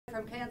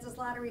from Kansas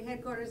Lottery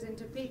headquarters in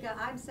Topeka,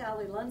 I'm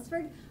Sally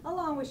Lunsford,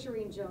 along with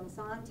Shireen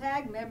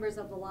Jones-Sontag, members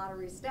of the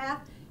lottery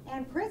staff,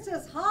 and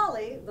Princess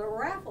Holly, the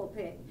raffle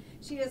pig.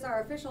 She is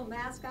our official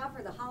mascot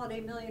for the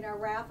Holiday Millionaire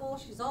Raffle.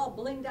 She's all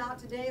blinged out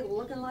today,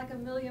 looking like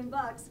 $1 million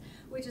bucks,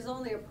 which is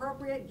only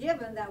appropriate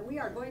given that we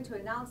are going to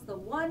announce the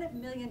 $1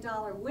 million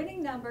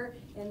winning number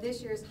in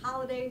this year's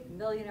Holiday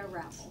Millionaire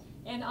Raffle.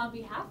 And on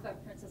behalf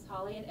of Princess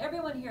Holly and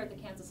everyone here at the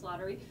Kansas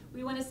Lottery,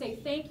 we want to say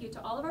thank you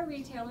to all of our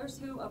retailers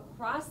who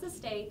across the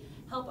state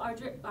help our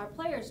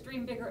players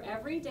dream bigger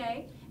every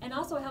day, and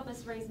also help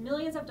us raise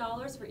millions of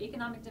dollars for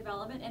economic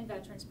development and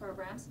veterans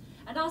programs.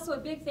 And also a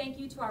big thank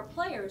you to our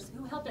players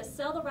who helped us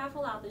sell the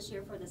raffle out this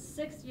year for the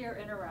 6th year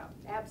in a row.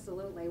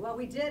 Absolutely. Well,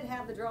 we did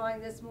have the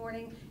drawing this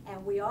morning,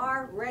 and we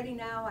are ready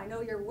now. I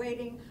know you're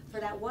waiting for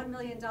that $1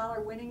 million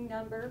winning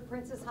number.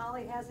 Princess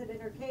Holly has it in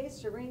her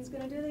case. Shireen's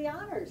going to do the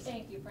honors.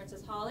 Thank you,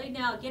 Princess Holly.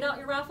 Now, get out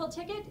your raffle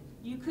ticket.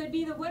 You could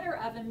be the winner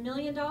of $1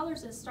 million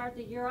and start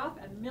the year off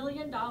 $1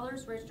 million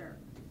richer.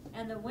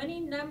 And the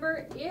winning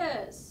number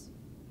is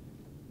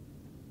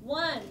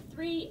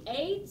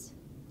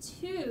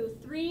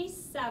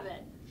 138237.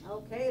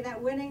 Okay,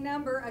 that winning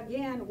number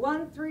again,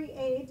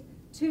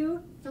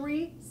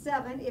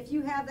 138237. If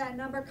you have that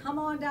number, come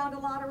on down to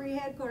lottery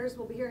headquarters.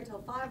 We'll be here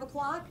until 5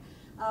 o'clock.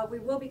 We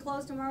will be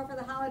closed tomorrow for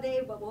the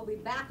holiday, but we'll be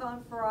back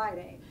on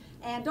Friday.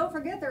 And don't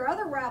forget, there are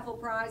other raffle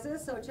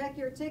prizes, so check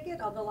your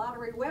ticket on the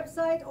lottery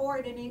website or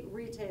at any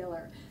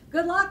retailer.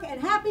 Good luck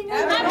and Happy New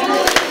Year!